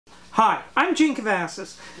Hi, I'm Gene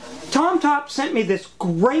Cavassis. Tom Top sent me this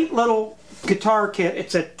great little guitar kit.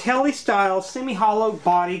 It's a Tele style semi-hollow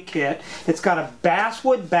body kit. It's got a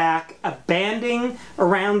basswood back, a banding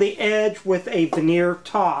around the edge with a veneer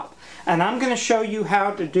top. And I'm going to show you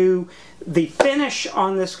how to do the finish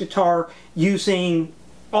on this guitar using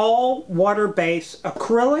all water-based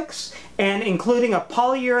acrylics and including a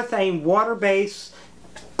polyurethane water-based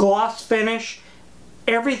gloss finish.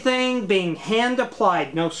 Everything being hand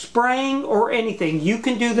applied, no spraying or anything. You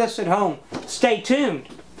can do this at home. Stay tuned.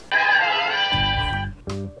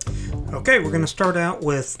 Okay, we're going to start out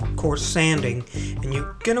with, of course, sanding. And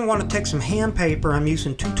you're going to want to take some hand paper. I'm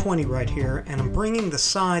using 220 right here, and I'm bringing the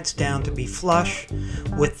sides down to be flush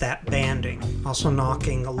with that banding. Also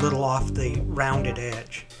knocking a little off the rounded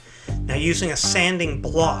edge. Now using a sanding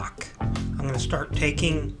block, I'm going to start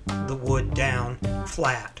taking the wood down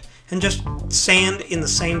flat. And just sand in the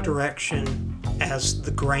same direction as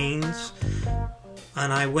the grains.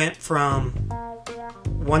 And I went from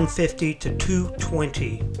 150 to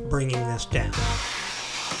 220 bringing this down.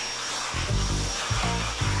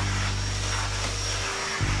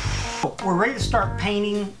 We're ready to start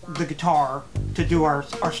painting the guitar to do our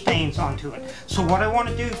stains onto it. So what I want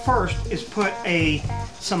to do first is put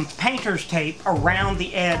some painter's tape around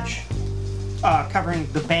the edge covering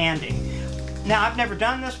the banding. Now, I've never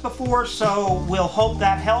done this before, so we'll hope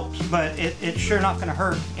that helps, but it's sure not going to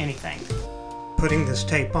hurt anything. Putting this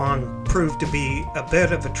tape on proved to be a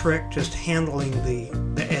bit of a trick, just handling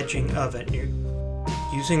the edging of it. You're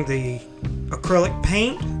using the acrylic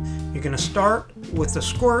paint. You're going to start with a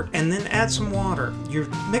squirt and then add some water. You're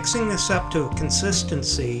mixing this up to a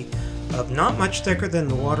consistency of not much thicker than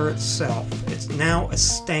the water itself. It's now a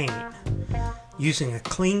stain. Using a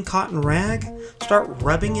clean cotton rag, start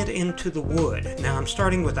rubbing it into the wood. Now I'm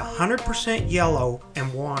starting with 100% yellow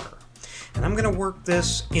and water. And I'm going to work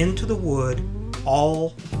this into the wood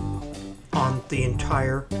all on the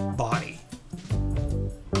entire body.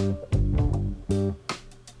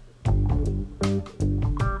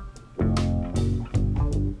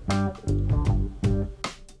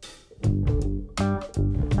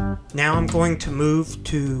 Now I'm going to move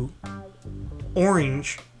to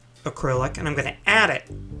orange acrylic, and I'm going to add it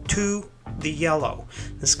to the yellow.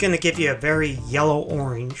 This is going to give you a very yellow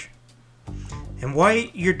orange. And while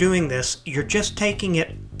you're doing this, you're just taking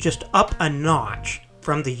it just up a notch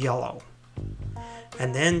from the yellow.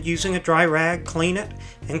 And then using a dry rag, clean it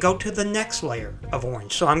and go to the next layer of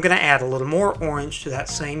orange. So I'm going to add a little more orange to that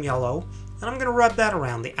same yellow, and I'm going to rub that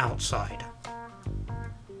around the outside.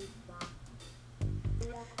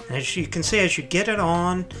 And as you can see, as you get it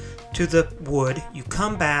on to the wood, you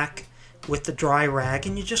come back with the dry rag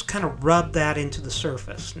and you just kind of rub that into the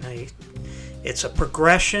surface. Now it's a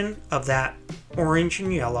progression of that orange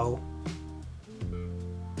and yellow.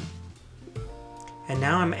 And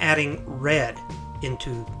now I'm adding red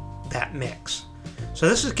into that mix. So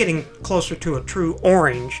this is getting closer to a true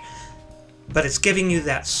orange, but it's giving you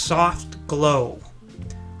that soft glow.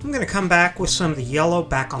 I'm going to come back with some of the yellow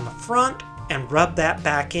back on the front and rub that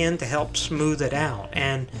back in to help smooth it out.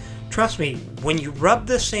 And trust me, when you rub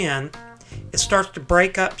this in, it starts to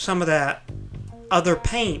break up some of that other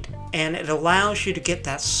paint, and it allows you to get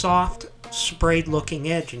that soft, sprayed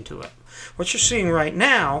looking edge into it. What you're seeing right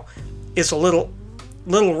now is a little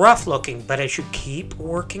rough looking, but as you keep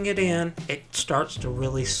working it in, it starts to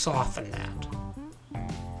really soften that.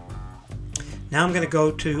 Now I'm going to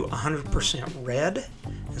go to 100% red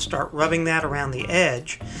and start rubbing that around the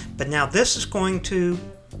edge, but now this is going to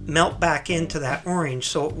melt back into that orange,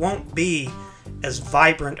 so it won't be as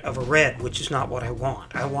vibrant of a red, which is not what I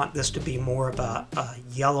want. I want this to be more of a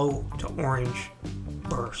yellow to orange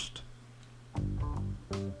burst.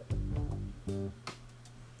 I'm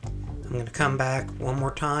going to come back one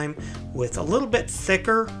more time with a little bit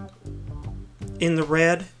thicker in the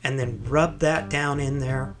red and then rub that down in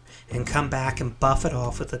there and come back and buff it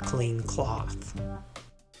off with a clean cloth.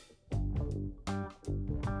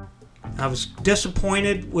 I was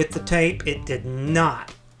disappointed with the tape. It did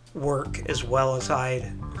not work as well as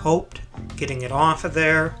I'd hoped. Getting it off of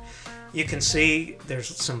there, you can see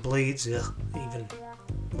there's some bleeds, even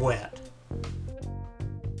wet.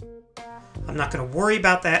 I'm not going to worry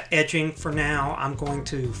about that edging for now. I'm going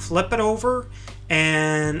to flip it over,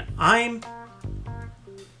 and I'm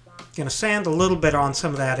going to sand a little bit on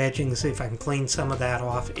some of that edging to see if I can clean some of that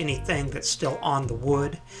off, anything that's still on the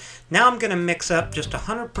wood. Now I'm going to mix up just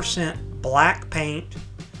 100% black paint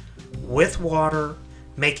with water,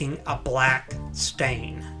 making a black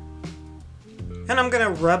stain. And I'm going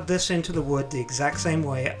to rub this into the wood the exact same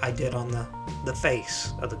way I did on the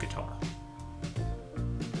face of the guitar.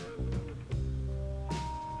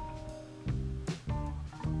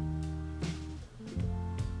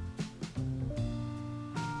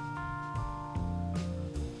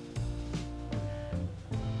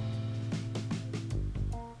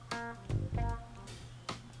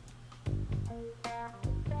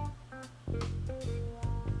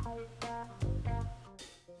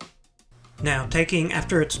 Now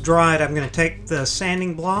after it's dried, I'm going to take the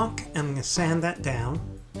sanding block and I'm going to sand that down.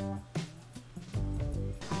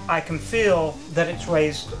 I can feel that it's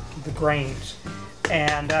raised the grains,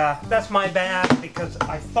 and that's my bad, because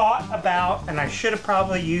I thought about, and I should have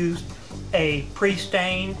probably used a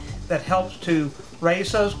pre-stain that helps to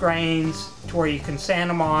raise those grains to where you can sand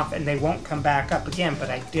them off and they won't come back up again, but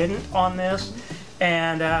I didn't on this,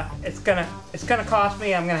 and it's gonna cost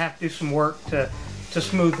me. I'm gonna have to do some work to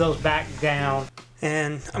smooth those back down,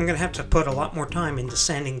 and I'm gonna have to put a lot more time into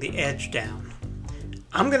sanding the edge down.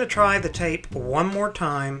 I'm going to try the tape one more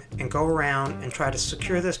time and go around and try to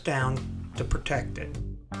secure this down to protect it.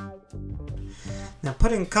 Now,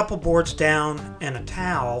 putting a couple boards down and a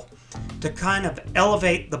towel to kind of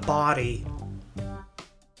elevate the body.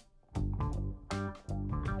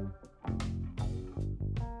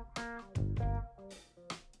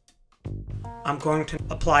 I'm going to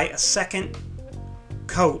apply a second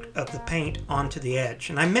coat of the paint onto the edge,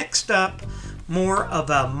 and I mixed up more of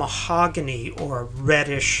a mahogany or a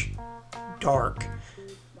reddish dark,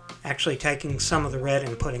 actually taking some of the red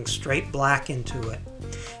and putting straight black into it,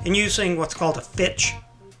 and using what's called a Fitch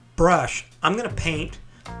brush. I'm going to paint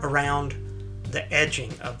around the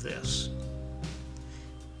edging of this.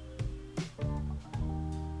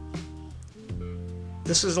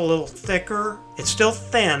 This is a little thicker. It's still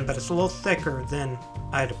thin, but it's a little thicker than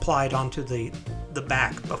I'd applied onto the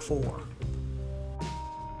back before.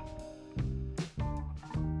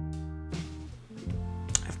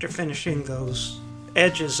 After finishing those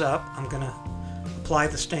edges up, I'm going to apply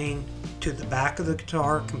the stain to the back of the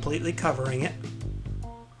guitar, completely covering it.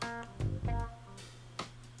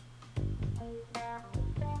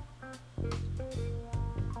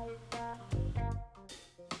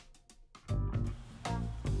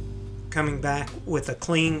 Coming back with a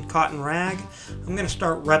clean cotton rag, I'm going to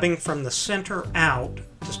start rubbing from the center out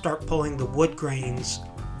to start pulling the wood grains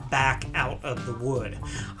back out of the wood.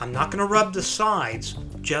 I'm not going to rub the sides,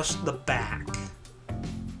 just the back.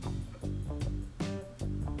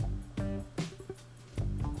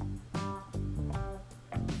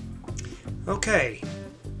 Okay,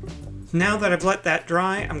 now that I've let that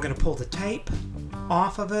dry, I'm going to pull the tape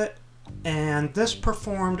off of it, and this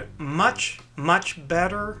performed much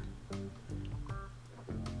better.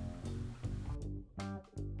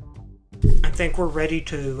 I think we're ready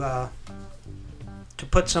to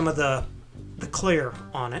put some of the clear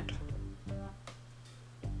on it.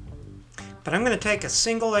 But I'm going to take a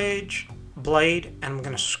single edge blade and I'm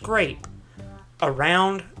going to scrape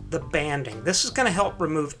around the banding. This is going to help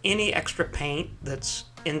remove any extra paint that's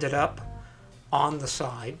ended up on the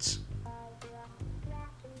sides.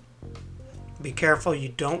 Be careful, you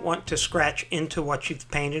don't want to scratch into what you've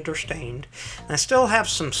painted or stained. And I still have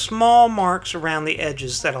some small marks around the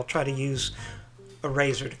edges that I'll try to use a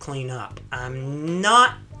razor to clean up. I'm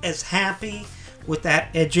not as happy with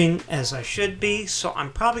that edging as I should be, so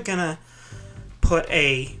I'm probably going to put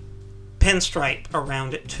a pinstripe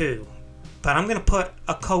around it too. But I'm going to put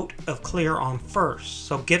a coat of clear on first.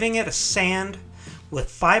 So giving it a sand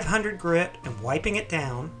with 500 grit and wiping it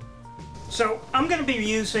down. So I'm going to be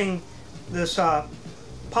using this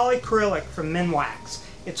polyacrylic from Minwax.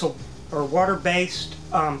 It's a water-based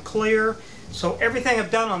clear. So everything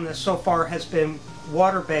I've done on this so far has been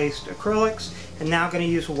water-based acrylics, and now I'm going to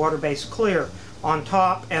use a water-based clear on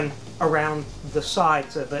top and around the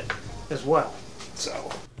sides of it as well. So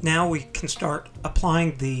now we can start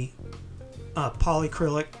applying the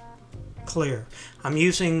polyacrylic clear. I'm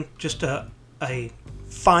using just a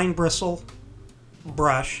fine bristle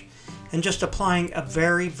brush and just applying a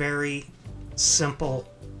very simple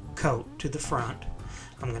coat to the front.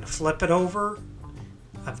 I'm going to flip it over.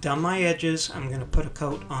 I've done my edges. I'm going to put a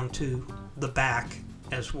coat onto the back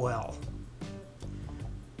as well.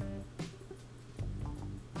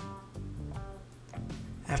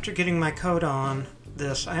 After getting my coat on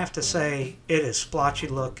this, I have to say it is splotchy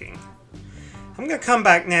looking. I'm going to come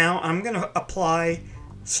back now. I'm going to apply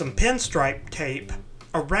some pinstripe tape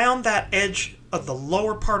around that edge of the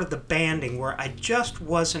lower part of the banding where I just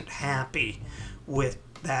wasn't happy with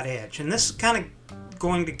that edge. And this is kind of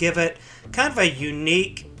going to give it kind of a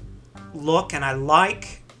unique look, and I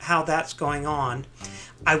like how that's going on.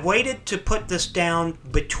 I waited to put this down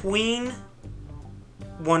between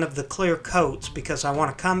one of the clear coats because I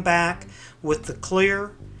want to come back with the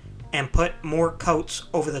clear and put more coats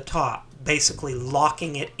over the top, basically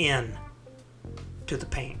locking it in to the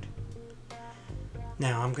paint.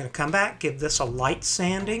 Now I'm going to come back, give this a light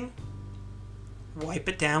sanding, wipe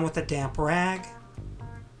it down with a damp rag,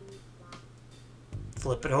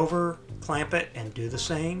 flip it over, clamp it, and do the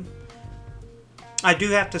same. I do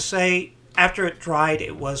have to say, After it dried,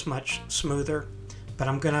 it was much smoother, but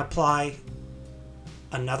I'm going to apply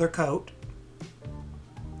another coat.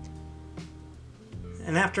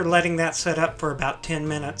 And after letting that set up for about 10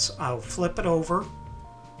 minutes, I'll flip it over,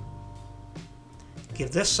 give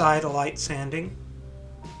this side a light sanding,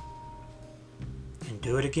 and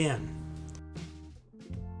do it again.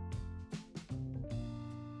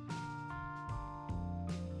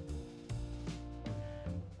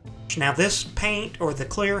 Now this paint or the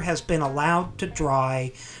clear has been allowed to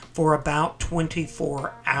dry for about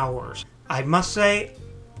 24 hours. I must say,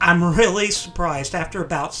 I'm really surprised. After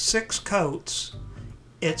about 6 coats,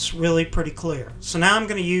 it's really pretty clear. So now I'm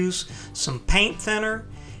going to use some paint thinner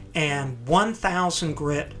and 1000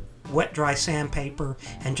 grit wet dry sandpaper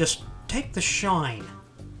and just take the shine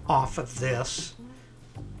off of this,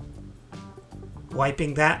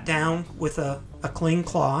 wiping that down with a clean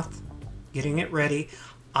cloth, getting it ready.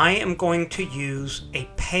 I am going to use a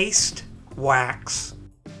paste wax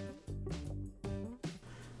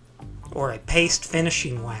or a paste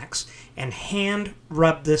finishing wax and hand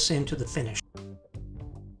rub this into the finish.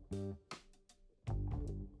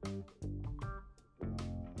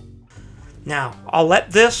 Now, I'll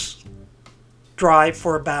let this dry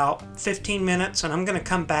for about 15 minutes and I'm going to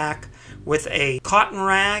come back with a cotton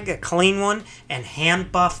rag, a clean one, and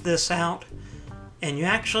hand buff this out. And you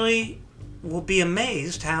actually will be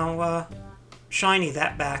amazed how shiny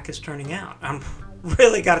that back is turning out. I'm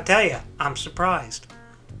really got to tell you, I'm surprised.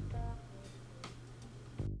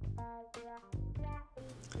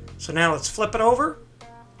 So now let's flip it over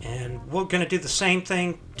and we're going to do the same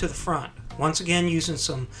thing to the front. Once again, using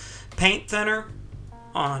some paint thinner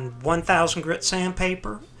on 1000 grit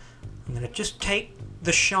sandpaper. I'm going to just take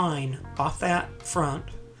the shine off that front,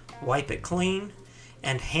 wipe it clean,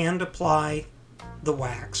 and hand apply the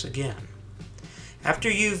wax again.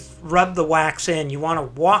 After you've rubbed the wax in, you want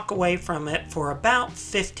to walk away from it for about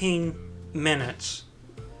 15 minutes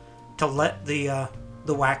to let the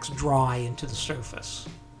wax dry into the surface.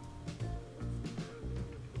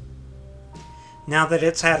 Now that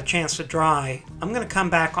it's had a chance to dry, I'm going to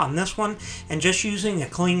come back on this one and just using a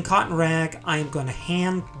clean cotton rag, I am going to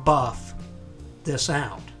hand buff this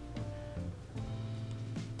out.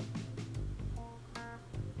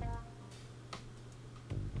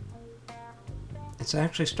 It's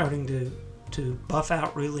actually starting to buff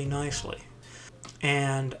out really nicely.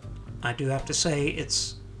 And I do have to say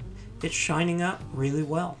it's shining up really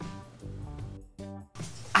well.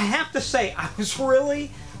 I have to say I was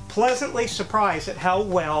really pleasantly surprised at how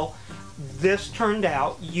well this turned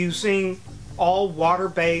out using all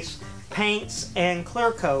water-based paints and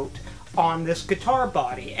clear coat on this guitar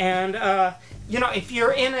body. And you know, if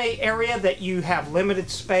you're in an area that you have limited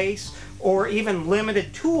space or even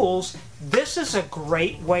limited tools, this is a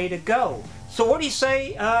great way to go. So what do you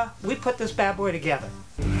say we put this bad boy together?